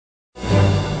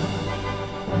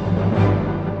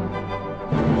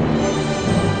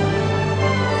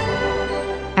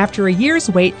After a year's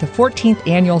wait, the 14th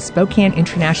annual Spokane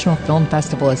International Film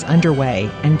Festival is underway,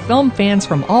 and film fans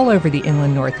from all over the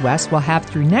inland Northwest will have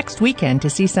through next weekend to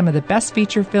see some of the best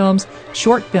feature films,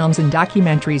 short films, and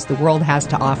documentaries the world has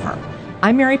to offer.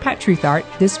 I'm Mary Pat Truthart,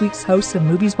 this week's host of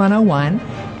Movies 101,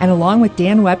 and along with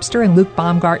Dan Webster and Luke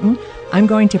Baumgarten, I'm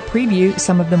going to preview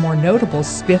some of the more notable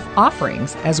SPIFF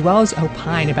offerings, as well as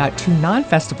opine about two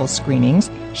non-festival screenings,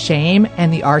 Shame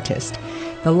and The Artist,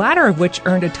 the latter of which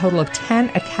earned a total of 10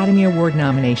 Academy Award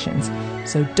nominations.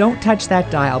 So don't touch that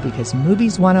dial, because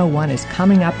Movies 101 is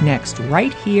coming up next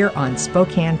right here on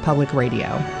Spokane Public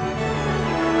Radio.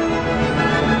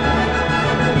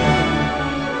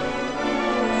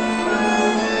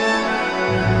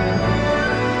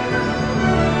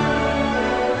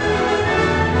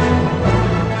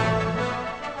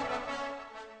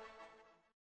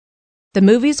 The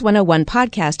Movies 101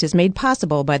 podcast is made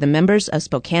possible by the members of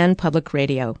Spokane Public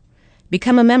Radio.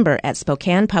 Become a member at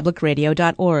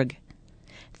SpokanePublicRadio.org.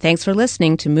 Thanks for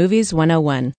listening to Movies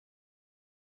 101.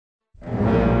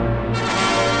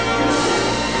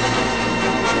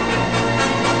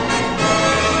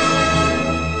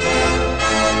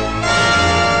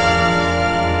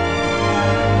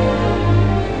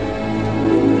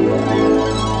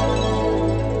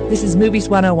 This is Movies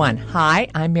 101. Hi,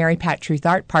 I'm Mary Pat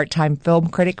Truthart, part-time film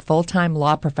critic, full-time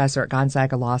law professor at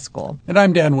Gonzaga Law School. And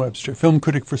I'm Dan Webster, film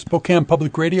critic for Spokane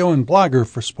Public Radio and blogger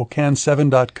for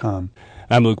Spokane7.com.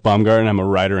 I'm Luke Baumgarten. I'm a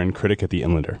writer and critic at The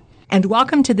Inlander. And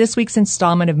welcome to this week's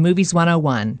installment of Movies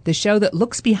 101, the show that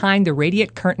looks behind the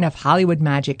radiant curtain of Hollywood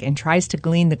magic and tries to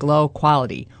glean the glow of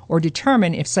quality, or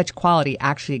determine if such quality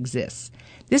actually exists.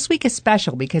 This week is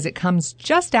special because it comes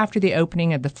just after the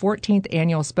opening of the 14th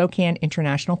Annual Spokane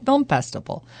International Film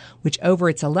Festival, which over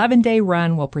its 11-day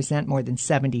run will present more than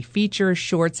 70 features,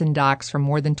 shorts, and docs from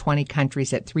more than 20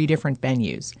 countries at 3 different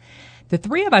venues. The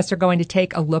three of us are going to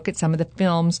take a look at some of the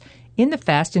films in the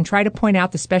fest and try to point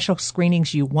out the special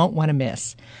screenings you won't want to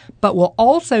miss. But we'll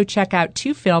also check out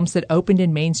 2 films that opened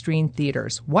in mainstream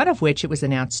theaters, one of which, it was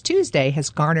announced Tuesday, has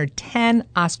garnered 10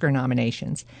 Oscar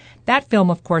nominations. That film,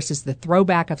 of course, is the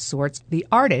throwback of sorts, The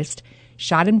Artist,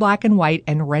 shot in black and white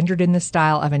and rendered in the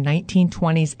style of a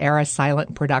 1920s-era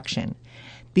silent production.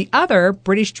 The other,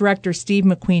 British director Steve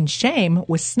McQueen's Shame,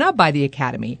 was snubbed by the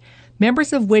Academy,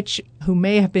 members of which who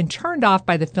may have been turned off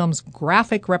by the film's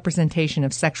graphic representation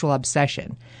of sexual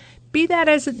obsession. Be that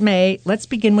as it may, let's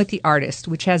begin with The Artist,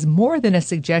 which has more than a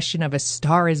suggestion of A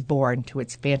Star is Born to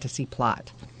its fantasy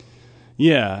plot.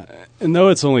 Yeah, and though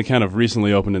it's only kind of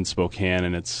recently opened in Spokane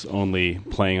and it's only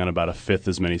playing on about a fifth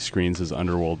as many screens as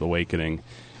Underworld Awakening,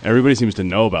 everybody seems to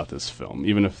know about this film,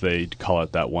 even if they call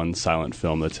it that one silent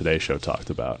film that Today Show talked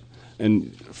about.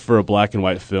 And for a black and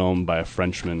white film by a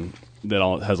Frenchman that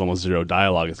has almost zero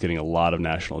dialogue, it's getting a lot of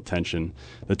national attention.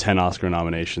 The 10 Oscar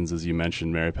nominations, as you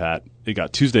mentioned, Mary Pat, it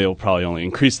got Tuesday, will probably only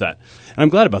increase that. And I'm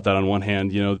glad about that on one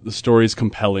hand. You know, the story is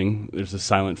compelling. There's a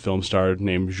silent film star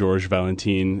named Georges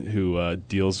Valentin who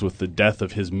deals with the death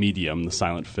of his medium, the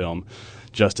silent film,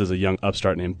 just as a young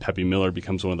upstart named Pepe Miller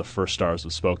becomes one of the first stars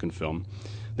of spoken film.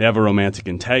 They have a romantic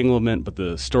entanglement, but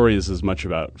the story is as much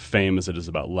about fame as it is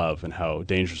about love and how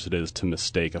dangerous it is to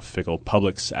mistake a fickle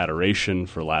public's adoration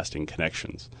for lasting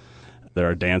connections. There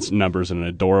are dance numbers and an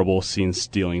adorable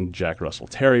scene-stealing Jack Russell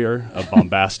Terrier, a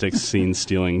bombastic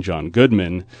scene-stealing John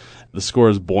Goodman. The score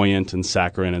is buoyant and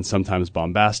saccharine and sometimes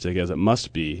bombastic, as it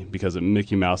must be, because it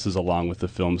Mickey Mouses along with the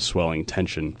film's swelling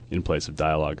tension in place of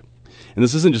dialogue. And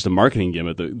this isn't just a marketing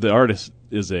gimmick. The Artist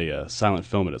is a silent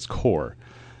film at its core.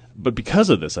 But because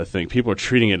of this, I think people are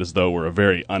treating it as though we're a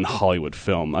very un-Hollywood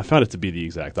film. I found it to be the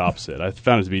exact opposite. I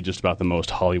found it to be just about the most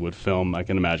Hollywood film I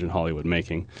can imagine Hollywood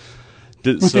making.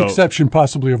 With the exception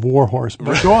possibly of War Horse.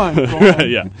 But go on. Go on.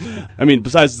 Yeah. I mean,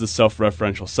 besides the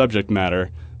self-referential subject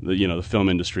matter, the film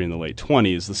industry in the late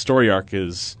 20s, the story arc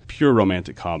is pure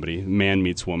romantic comedy. Man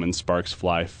meets woman, sparks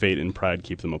fly, fate and pride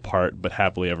keep them apart, but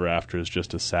happily ever after is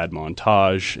just a sad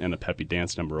montage and a peppy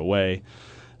dance number away.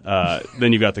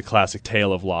 Then you've got the classic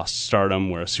tale of lost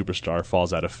stardom where a superstar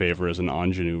falls out of favor as an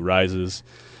ingenue rises.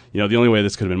 You know, the only way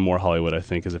this could have been more Hollywood, I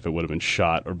think, is if it would have been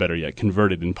shot, or better yet,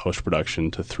 converted in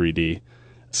post-production to 3D.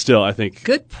 Still, I think...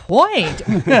 Good point.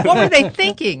 What were they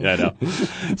thinking? Yeah, I know.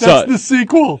 That's the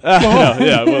sequel.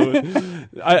 Yeah. Well,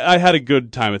 I had a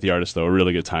good time at The Artist, though, a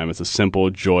really good time. It's a simple,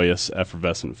 joyous,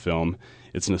 effervescent film.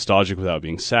 It's nostalgic without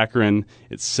being saccharine.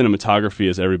 Its cinematography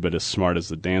is every bit as smart as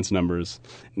the dance numbers.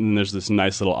 And there's this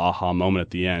nice little aha moment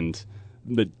at the end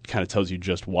that kind of tells you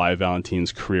just why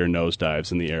Valentin's career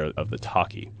nosedives in the era of the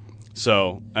talkie.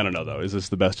 So, I don't know, though. Is this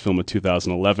the best film of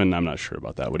 2011? I'm not sure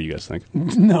about that. What do you guys think?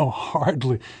 No,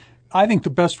 hardly. I think the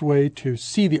best way to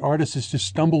see the artist is to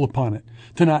stumble upon it,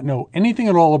 to not know anything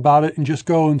at all about it and just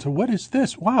go and say, what is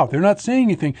this? Wow, they're not saying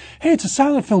anything. Hey, it's a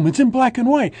silent film. It's in black and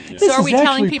white. Yeah. So are we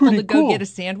telling people to go get a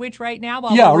sandwich right now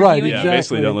while we're right, reviewing exactly.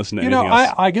 Basically don't listen to anything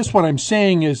else. I guess what I'm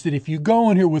saying is that if you go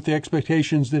in here with the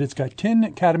expectations that it's got 10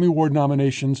 Academy Award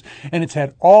nominations and it's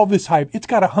had all this hype, it's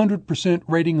got 100%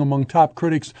 rating among top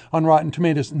critics on Rotten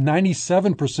Tomatoes,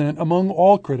 97% among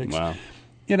all critics. Wow.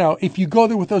 If you go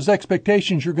there with those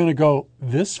expectations, you're going to go,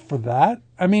 this for that?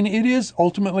 I mean, it is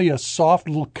ultimately a soft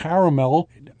little caramel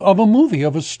of a movie,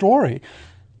 of a story.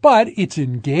 But it's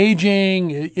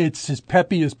engaging. It's as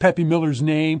peppy as Peppy Miller's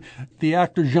name. The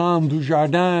actor Jean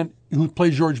Dujardin, who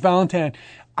plays George Valentine,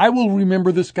 I will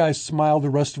remember this guy's smile the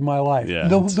rest of my life. Yeah.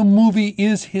 The movie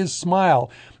is his smile.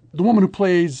 The woman who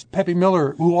plays Peppy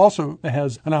Miller, who also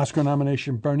has an Oscar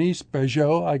nomination, Bernice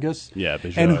Bejo, I guess. Yeah,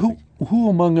 Bejo. And who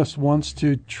among us wants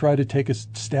to try to take a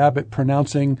stab at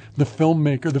pronouncing the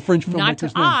filmmaker, the French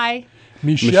filmmaker's name?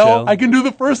 Michel. I can do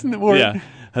the first word. Yeah.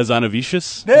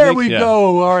 Hazanavicius. There we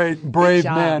go. All right. Brave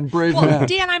man. Well,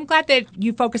 Dan, I'm glad that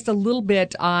you focused a little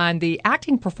bit on the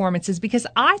acting performances because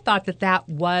I thought that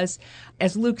was,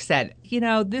 as Luke said,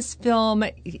 this film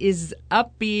is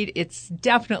upbeat. It's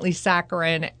definitely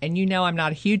saccharine. And I'm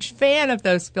not a huge fan of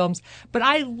those films, but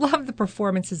I love the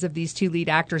performances of these two lead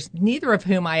actors, neither of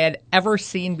whom I had ever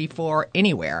seen before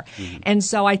anywhere. Mm-hmm. And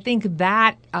so I think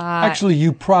that... Actually,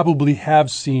 you probably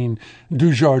have seen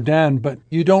Dujardin, but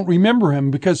you don't remember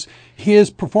him because his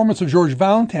performance of George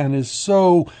Valentine is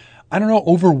so,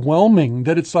 overwhelming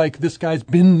that it's like this guy's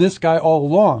been this guy all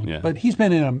along. Yeah. But he's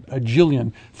been in a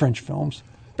jillion French films.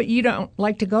 But you don't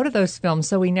like to go to those films,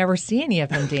 so we never see any of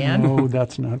them, Dan. No,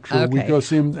 that's not true. Okay. We go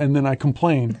see them, and then I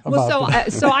complain about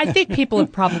them. So I think people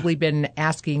have probably been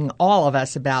asking all of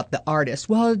us about the artist.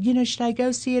 Well, should I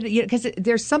go see it? Because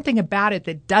there's something about it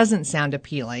that doesn't sound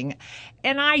appealing.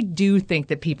 And I do think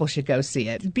that people should go see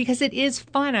it because it is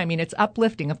fun. I mean, it's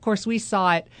uplifting. Of course, we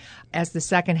saw it as the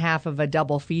second half of a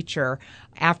double feature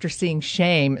after seeing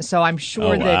Shame. So I'm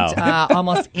sure that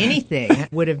almost anything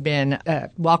would have been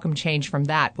a welcome change from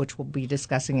that, which we'll be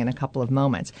discussing in a couple of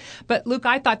moments. But Luke,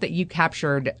 I thought that you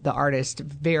captured the artist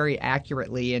very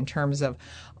accurately in terms of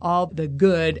all the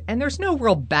good, and there's no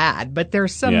real bad, but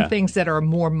there's some things that are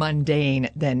more mundane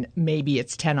than maybe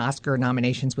its 10 Oscar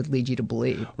nominations would lead you to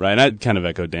believe. Right, and I'd kind of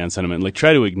echo Dan's sentiment. Like,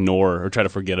 try to ignore or try to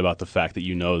forget about the fact that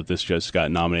that this just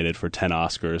got nominated for 10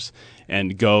 Oscars,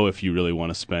 and go if you really want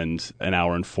to spend an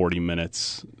hour and 40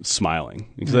 minutes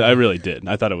smiling. Because I really did.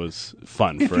 I thought it was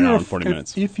fun for an hour and 40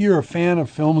 minutes. If you're a fan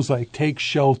of films like Take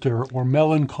Shelter or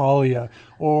Melancholia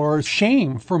or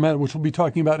Shame, which we'll be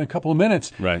talking about in a couple of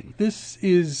minutes, right. This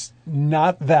is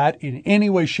not that in any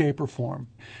way, shape, or form.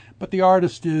 But the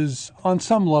artist is, on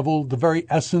some level, the very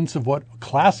essence of what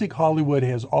classic Hollywood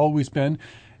has always been.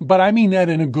 But I mean that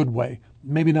in a good way.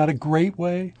 Maybe not a great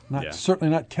way,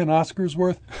 certainly not 10 Oscars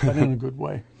worth, but in a good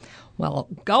way. Well,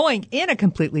 going in a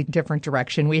completely different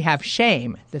direction, we have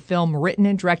Shame, the film written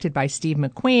and directed by Steve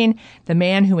McQueen, the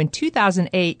man who in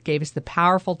 2008 gave us the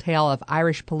powerful tale of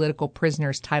Irish political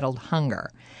prisoners titled Hunger.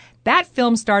 That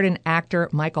film starred an actor,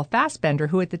 Michael Fassbender,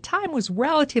 who at the time was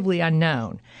relatively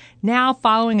unknown. Now,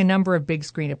 following a number of big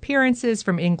screen appearances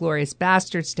from Inglourious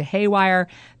Basterds to Haywire,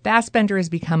 Fassbender has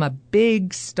become a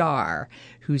big star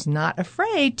who's not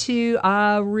afraid to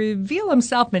reveal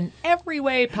himself in every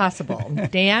way possible.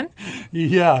 Dan?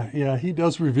 Yeah, he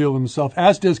does reveal himself,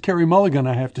 as does Carey Mulligan,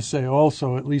 I have to say,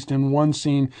 also, at least in one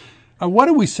scene. What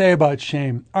do we say about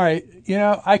Shame? All right,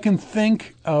 I can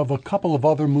think of a couple of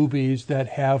other movies that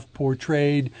have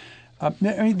portrayed,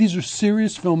 these are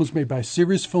serious films made by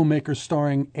serious filmmakers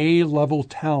starring A-level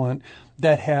talent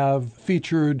that have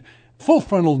featured full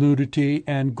frontal nudity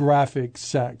and graphic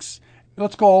sex.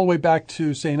 Let's go all the way back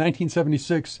to, say,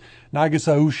 1976,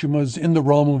 Nagisa Ushima's In the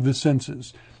Realm of the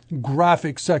Senses.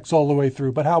 Graphic sex all the way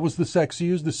through. But how was the sex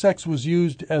used? The sex was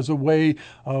used as a way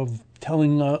of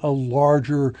telling a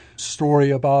larger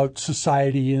story about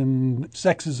society and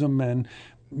sexism and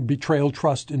betrayal,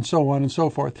 trust, and so on and so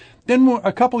forth. Then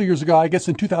a couple of years ago, I guess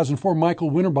in 2004, Michael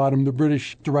Winterbottom, the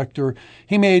British director,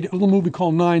 he made a little movie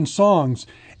called 9 Songs.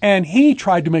 And he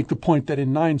tried to make the point that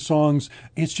in 9 Songs,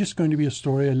 it's just going to be a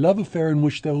story, a love affair in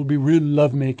which there will be real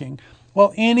lovemaking.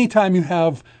 Well, anytime you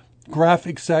have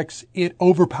graphic sex, it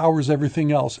overpowers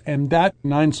everything else. And that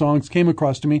 9 Songs came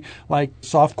across to me like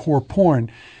softcore porn.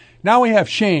 Now we have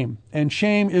Shame, and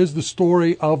Shame is the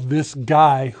story of this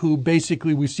guy who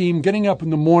basically we see him getting up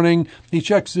in the morning, he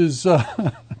checks his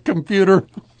computer,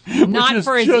 Not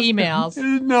for his emails.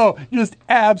 No, just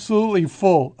absolutely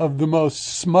full of the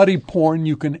most smutty porn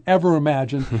you can ever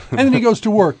imagine. And then he goes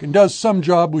to work and does some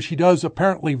job, which he does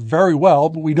apparently very well,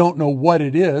 but we don't know what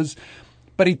it is.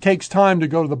 But he takes time to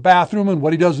go to the bathroom, and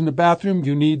what he does in the bathroom,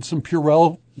 you need some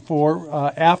Purell for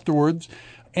afterwards.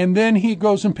 And then he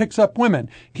goes and picks up women.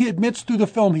 He admits through the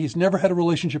film he's never had a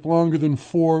relationship longer than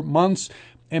 4 months,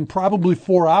 and probably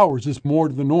 4 hours is more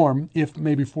to the norm, if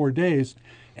maybe 4 days.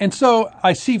 And so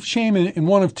I see shame in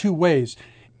one of two ways.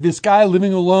 This guy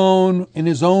living alone in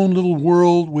his own little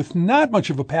world with not much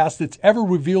of a past that's ever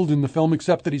revealed in the film,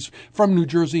 except that he's from New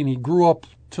Jersey and he grew up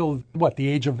till, the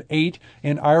age of 8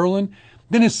 in Ireland.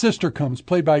 Then his sister comes,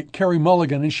 played by Carey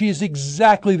Mulligan, and she is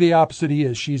exactly the opposite he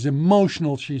is. She's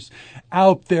emotional, she's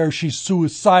out there, she's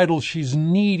suicidal, she's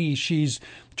needy, she's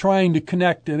trying to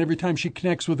connect, and every time she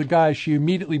connects with a guy, she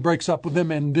immediately breaks up with him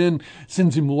and then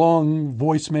sends him long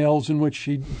voicemails in which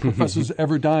she professes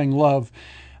ever-dying love.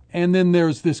 And then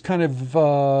there's this kind of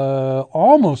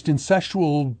almost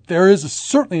incestual, there is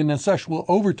certainly an incestual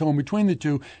overtone between the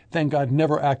two. Thank God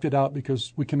never acted out,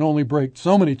 because we can only break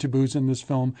so many taboos in this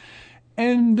film.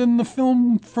 And then the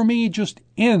film, for me, just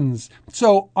ends.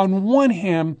 So on one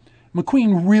hand,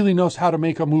 McQueen really knows how to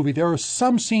make a movie. There are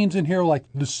some scenes in here, like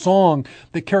the song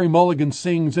that Carey Mulligan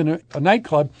sings in a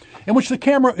nightclub, in which the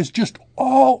camera is just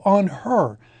all on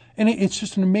her. And it's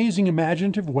just an amazing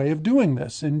imaginative way of doing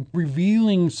this and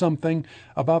revealing something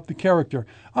about the character.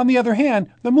 On the other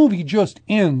hand, the movie just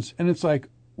ends, and it's like,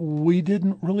 we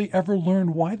didn't really ever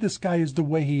learn why this guy is the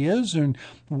way he is, and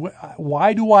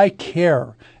why do I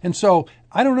care? And so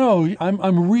I don't know.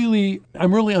 I'm really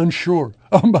unsure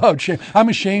about Shame. I'm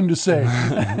ashamed to say.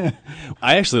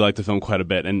 I actually like the film quite a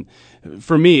bit, and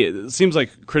for me, it seems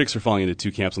like critics are falling into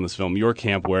two camps on this film. Your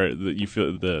camp, where you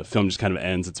feel the film just kind of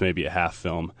ends; it's maybe a half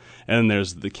film, and then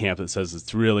there's the camp that says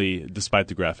it's really, despite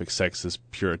the graphic sex, this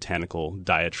puritanical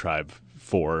diatribe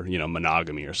for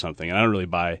monogamy or something. And I don't really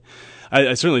buy.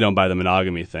 I certainly don't buy the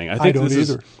monogamy thing. I don't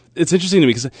either. It's interesting to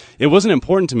me because it wasn't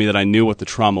important to me that I knew what the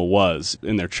trauma was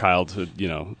in their childhood,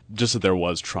 just that there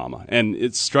was trauma. And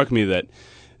it struck me that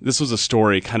this was a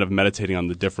story kind of meditating on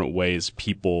the different ways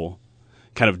people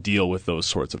kind of deal with those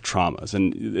sorts of traumas.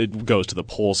 And it goes to the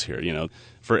poles here,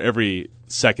 For every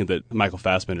second that Michael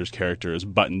Fassbender's character is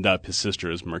buttoned up, his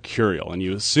sister is mercurial. And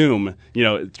you assume,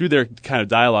 through their kind of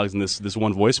dialogues and this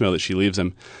one voicemail that she leaves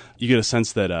him, you get a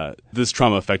sense that this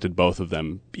trauma affected both of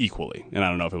them equally. And I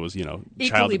don't know if it was,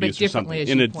 child abuse or something.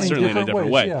 Certainly in a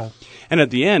different way. Yeah. And at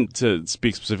the end, to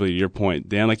speak specifically to your point,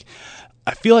 Dan,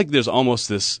 I feel like there's almost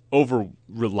this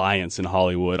over-reliance in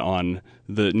Hollywood on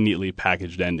the neatly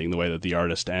packaged ending, the way that The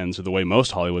Artist ends, or the way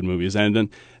most Hollywood movies end. And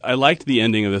I liked the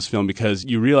ending of this film because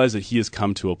you realize that he has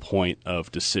come to a point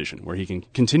of decision where he can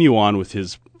continue on with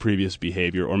his previous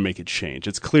behavior or make a change.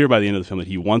 It's clear by the end of the film that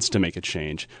he wants to make a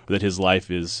change, or that his life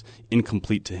is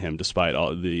incomplete to him despite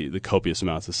all the copious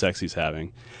amounts of sex he's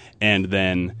having. And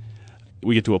then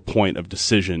we get to a point of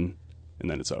decision, and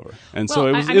then it's over. And so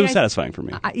it was satisfying for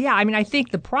me. I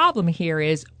think the problem here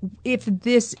is if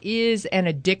this is an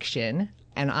addiction,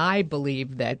 and I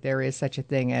believe that there is such a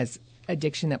thing as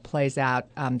addiction that plays out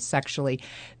sexually,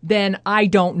 then I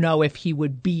don't know if he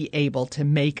would be able to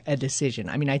make a decision.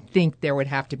 I think there would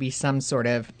have to be some sort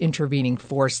of intervening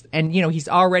force. And, he's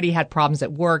already had problems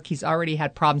at work. He's already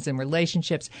had problems in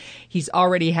relationships. He's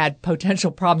already had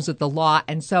potential problems with the law.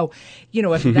 And so,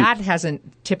 if that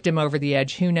hasn't tipped him over the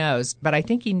edge, who knows? But I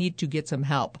think he needs to get some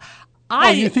help.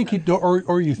 You think you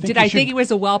think? Did I think he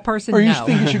was a well person? Or you No.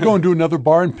 think he should go into another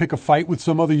bar and pick a fight with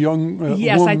some other young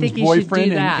woman's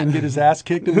boyfriend and get his ass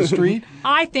kicked in the street?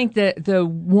 I think that the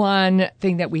one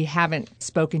thing that we haven't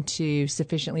spoken to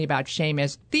sufficiently about Shame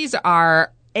is these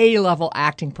are A-level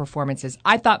acting performances.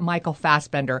 I thought Michael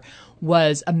Fassbender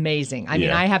was amazing.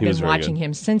 I have been watching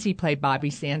him since he played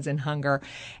Bobby Sands in Hunger.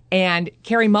 And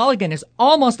Carey Mulligan is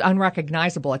almost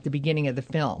unrecognizable at the beginning of the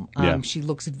film. She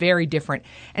looks very different.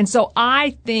 And so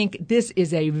I think this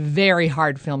is a very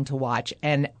hard film to watch.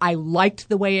 And I liked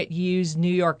the way it used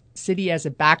New York City as a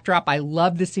backdrop. I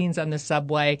love the scenes on the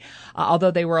subway,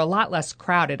 although they were a lot less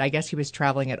crowded. I guess he was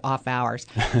traveling at off hours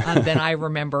than I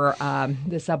remember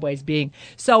the subways being.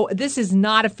 So this is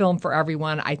not a film for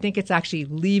everyone. I think it's actually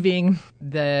leaving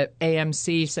the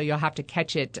AMC, so you'll have to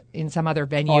catch it in some other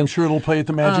venue. Oh, I'm sure it'll play at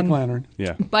the Magic Lantern.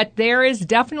 Yeah. But there is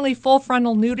definitely full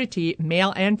frontal nudity,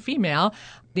 male and female.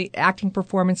 The acting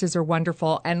performances are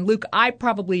wonderful. And Luke, I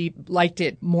probably liked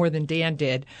it more than Dan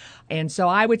did. And so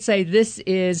I would say this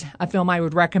is a film I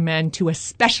would recommend to a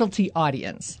specialty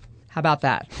audience. How about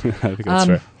that? I think that's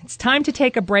fair. It's time to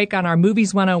take a break on our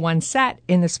Movies 101 set.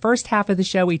 In this first half of the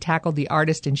show, we tackled The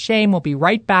Artist in Shame. We'll be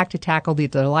right back to tackle the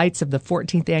delights of the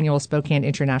 14th Annual Spokane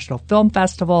International Film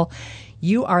Festival.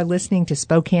 You are listening to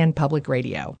Spokane Public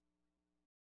Radio.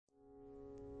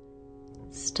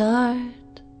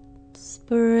 Start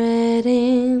spreading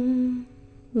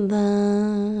the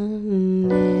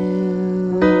news.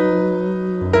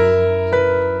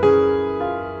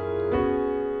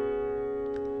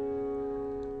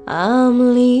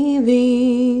 I'm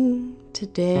leaving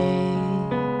today.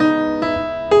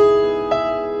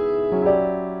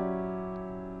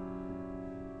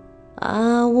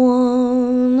 I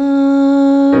wanna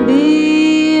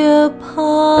be a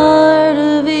part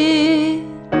of it.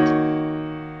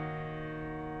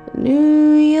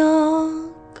 New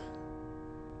York,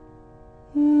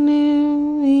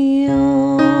 New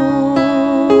York.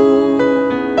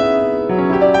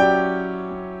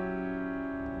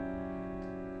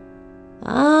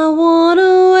 I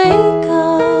wanna wake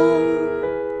up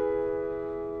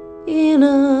in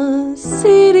a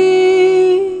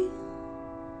city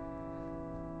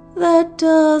that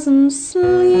doesn't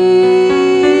sleep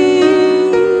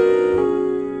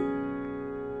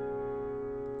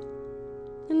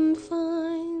and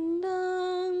find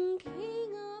I'm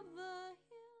king of the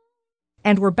hill.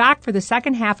 And we're back for the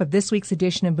second half of this week's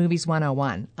edition of Movies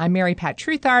 101. I'm Mary Pat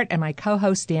Truthart, and my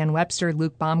co-host Dan Webster,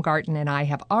 Luke Baumgarten, and I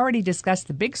have already discussed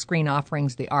the big screen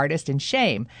offerings, The Artist in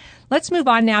Shame. Let's move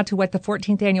on now to what the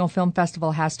 14th Annual Film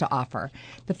Festival has to offer.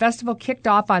 The festival kicked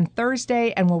off on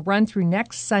Thursday and will run through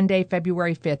next Sunday,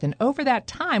 February 5th. And over that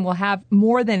time, we'll have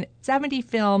more than 70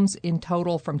 films in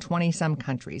total from 20-some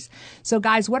countries. So,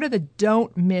 guys, what are the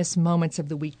don't miss moments of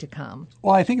the week to come?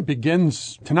 Well, I think it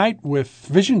begins tonight with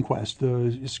Vision Quest,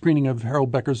 the screening of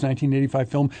Harold Becker's 1985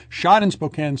 film, shot in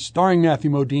Spokane, starring Matthew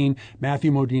Modine.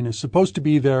 Matthew Modine is supposed to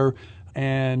be there,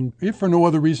 and if for no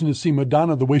other reason to see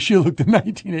Madonna the way she looked in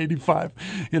 1985,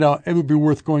 it would be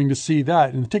worth going to see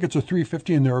that. And the tickets are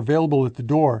 $3.50, and they're available at the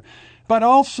door. But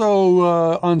also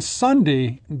on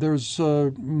Sunday, there's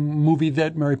a movie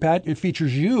that, Mary Pat, it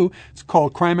features you. It's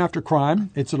called Crime After Crime.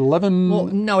 It's at 11. Well,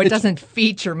 no, it doesn't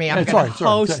feature me. I'm going to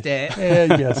host it.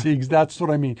 Yes, that's what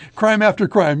I mean. Crime After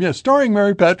Crime, yes, starring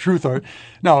Mary Pat Truthart.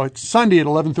 No, it's Sunday at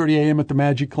 11:30 a.m. at the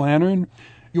Magic Lantern.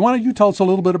 You tell us a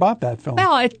little bit about that film?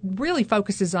 Well, it really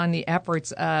focuses on the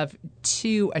efforts of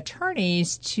two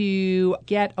attorneys to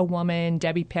get a woman,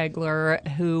 Debbie Pegler,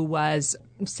 who was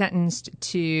sentenced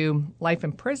to life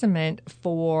imprisonment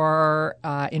for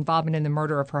involvement in the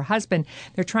murder of her husband.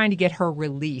 They're trying to get her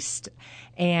released.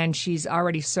 And she's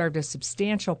already served a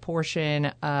substantial portion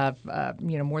of,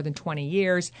 more than 20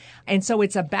 years. And so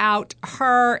it's about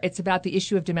her. It's about the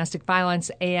issue of domestic violence.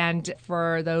 And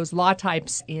for those law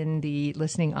types in the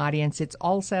listening audience, it's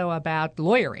also about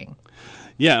lawyering.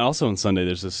 Yeah, also on Sunday,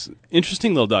 there's this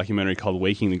interesting little documentary called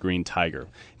Waking the Green Tiger.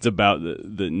 It's about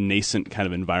the nascent kind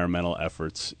of environmental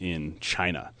efforts in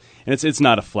China. And it's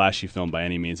not a flashy film by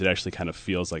any means. It actually kind of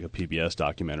feels like a PBS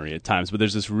documentary at times. But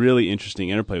there's this really interesting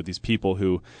interplay with these people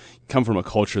who come from a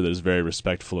culture that is very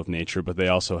respectful of nature, but they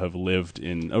also have lived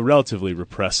in a relatively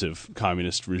repressive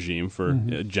communist regime for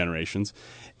generations,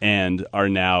 and are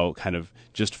now kind of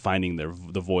just finding the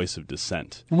voice of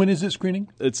dissent. When is it screening?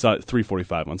 It's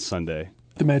 3:45 on Sunday.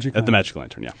 The Magic Lantern. At the Magic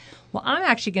Lantern, yeah. Well, I'm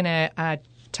actually going to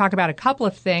talk about a couple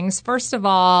of things. First of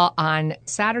all, on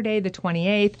Saturday the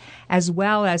 28th, as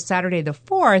well as Saturday the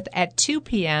 4th at 2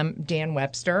 p.m., Dan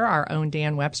Webster, our own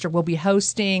Dan Webster, will be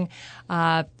hosting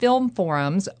film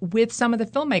forums with some of the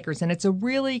filmmakers. And it's a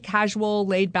really casual,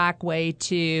 laid-back way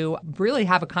to really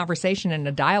have a conversation and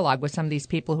a dialogue with some of these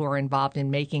people who are involved in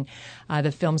making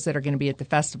the films that are going to be at the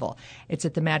festival. It's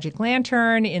at the Magic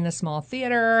Lantern in the small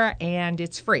theater, and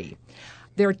it's free.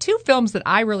 There are two films that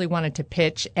I really wanted to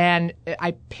pitch, and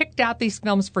I picked out these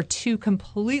films for two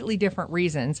completely different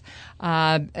reasons.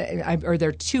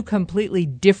 They're two completely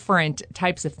different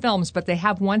types of films, but they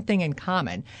have one thing in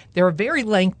common. They're very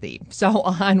lengthy. So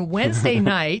on Wednesday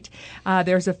night,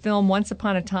 there's a film, Once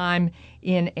Upon a Time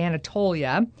in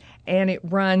Anatolia, and it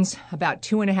runs about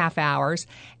 2.5 hours.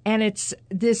 And it's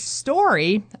this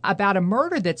story about a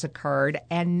murder that's occurred,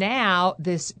 and now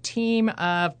this team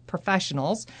of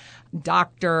professionals,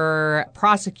 doctor,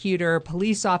 prosecutor,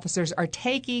 police officers, are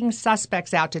taking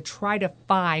suspects out to try to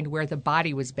find where the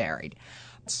body was buried.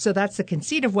 So that's the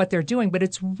conceit of what they're doing, but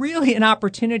it's really an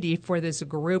opportunity for this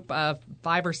group of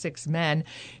 5 or 6 men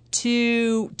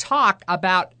to talk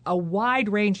about a wide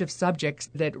range of subjects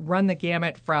that run the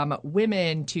gamut from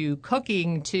women to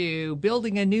cooking to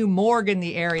building a new morgue in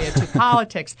the area to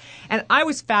politics. And I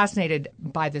was fascinated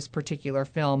by this particular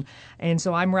film, and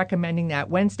so I'm recommending that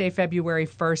Wednesday, February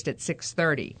 1st at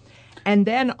 6:30. And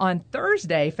then on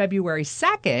Thursday, February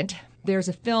 2nd, there's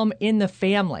a film, In the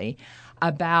Family,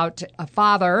 about a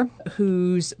father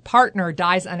whose partner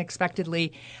dies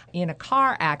unexpectedly in a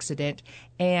car accident.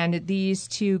 And these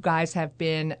two guys have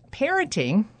been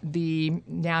parenting the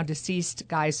now deceased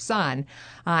guy's son.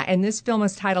 And this film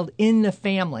is titled In the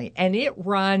Family. And it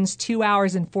runs 2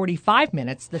 hours and 45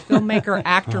 minutes. The filmmaker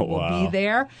actor will be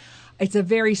there. It's a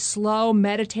very slow,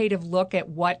 meditative look at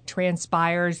what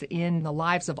transpires in the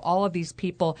lives of all of these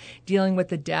people, dealing with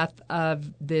the death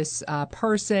of this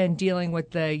person, dealing with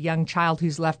the young child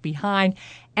who's left behind.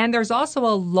 And there's also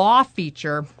a law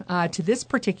feature to this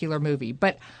particular movie.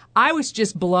 But I was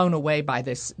just blown away by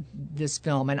this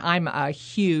film, and I'm a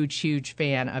huge, huge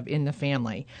fan of In the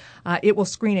Family. It will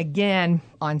screen again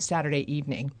on Saturday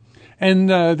evening. And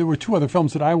there were two other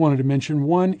films that I wanted to mention.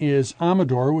 One is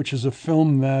Amador, which is a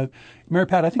film that, Mary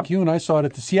Pat, I think you and I saw it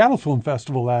at the Seattle Film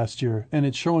Festival last year, and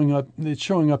it's showing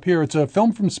up here. It's a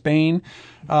film from Spain.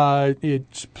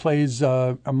 It plays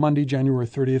on Monday, January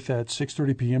 30th at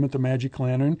 6:30 p.m. at the Magic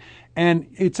Lantern. And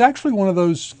it's actually one of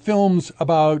those films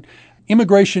about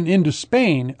immigration into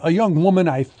Spain. A young woman,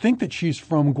 I think that she's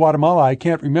from Guatemala, I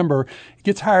can't remember,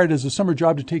 gets hired as a summer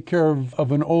job to take care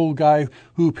of an old guy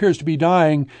who appears to be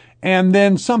dying. And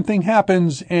then something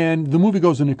happens, and the movie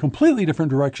goes in a completely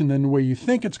different direction than the way you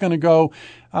think it's going to go.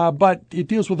 But it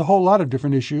deals with a whole lot of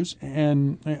different issues,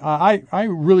 and I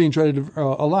really enjoyed it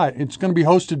a lot. It's going to be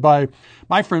hosted by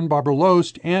my friend Barbara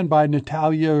Loest and by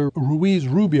Natalia Ruiz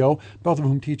Rubio, both of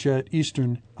whom teach at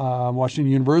Eastern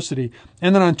Washington University.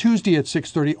 And then on Tuesday at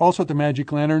 6:30, also at the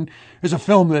Magic Lantern, is a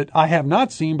film that I have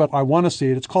not seen, but I want to see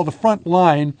it. It's called The Front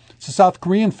Line. It's a South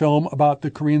Korean film about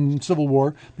the Korean Civil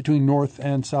War between North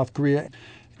and South Korea.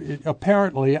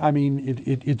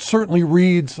 It certainly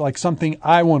reads like something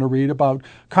I want to read about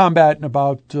combat and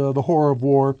about the horror of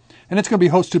war. And it's going to be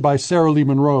hosted by Sarah Lee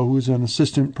Monroe, who's an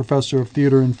assistant professor of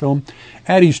theater and film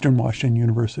at Eastern Washington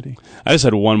University. I just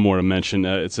had one more to mention.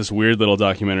 It's this weird little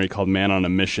documentary called Man on a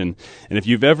Mission. And if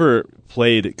you've ever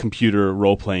played computer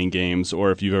role-playing games,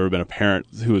 or if you've ever been a parent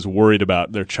who is worried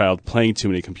about their child playing too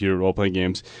many computer role-playing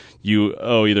games, you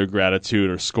owe either gratitude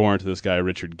or scorn to this guy,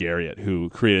 Richard Garriott, who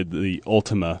created the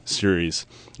Ultima series,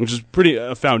 which is pretty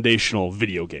a foundational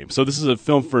video game. So this is a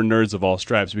film for nerds of all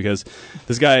stripes, because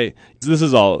this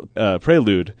is all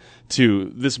prelude to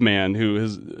this man who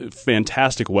has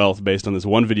fantastic wealth based on this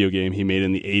one video game he made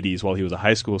in the 80s while he was a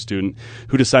high school student,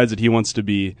 who decides that he wants to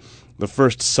be the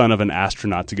first son of an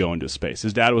astronaut to go into space.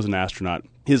 His dad was an astronaut.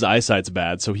 His eyesight's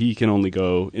bad, so he can only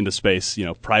go into space,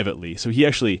 privately. So he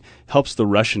actually helps the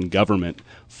Russian government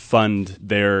fund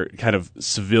their kind of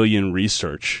civilian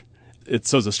research.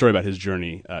 So it's a story about his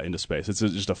journey into space. It's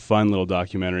just a fun little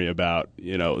documentary about,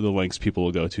 the lengths people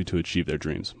will go to achieve their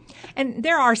dreams. And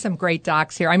there are some great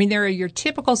docs here. I mean, there are your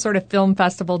typical sort of film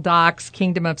festival docs,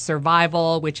 Kingdom of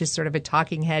Survival, which is sort of a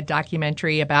talking head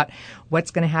documentary about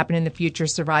what's going to happen in the future.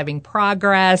 Surviving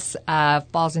Progress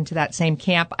falls into that same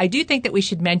camp. I do think that we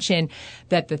should mention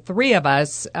that the three of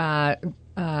us,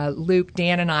 Luke,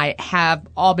 Dan, and I have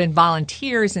all been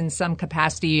volunteers in some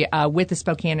capacity with the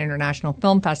Spokane International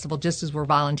Film Festival, just as we're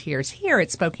volunteers here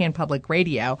at Spokane Public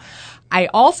Radio. I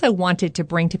also wanted to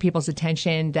bring to people's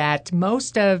attention that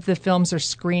most of the films are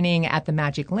screening at the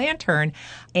Magic Lantern,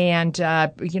 and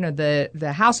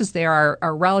the houses there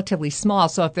are relatively small.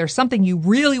 So if there's something you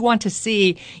really want to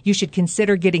see, you should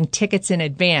consider getting tickets in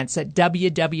advance at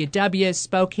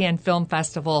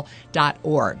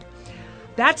www.spokanefilmfestival.org.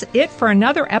 That's it for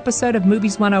another episode of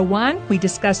Movies 101. We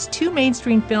discussed two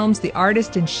mainstream films, The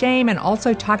Artist and Shame, and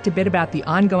also talked a bit about the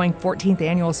ongoing 14th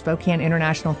Annual Spokane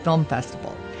International Film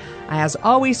Festival. As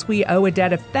always, we owe a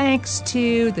debt of thanks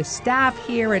to the staff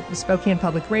here at Spokane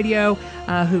Public Radio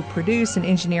who produce and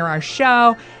engineer our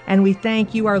show, and we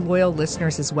thank you, our loyal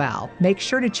listeners, as well. Make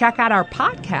sure to check out our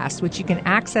podcast, which you can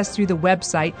access through the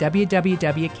website,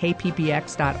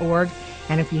 www.kpbx.org.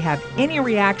 And if you have any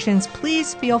reactions,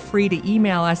 please feel free to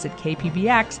email us at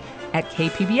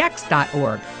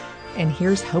kpbx@kpbx.org. And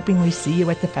here's hoping we see you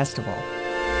at the festival.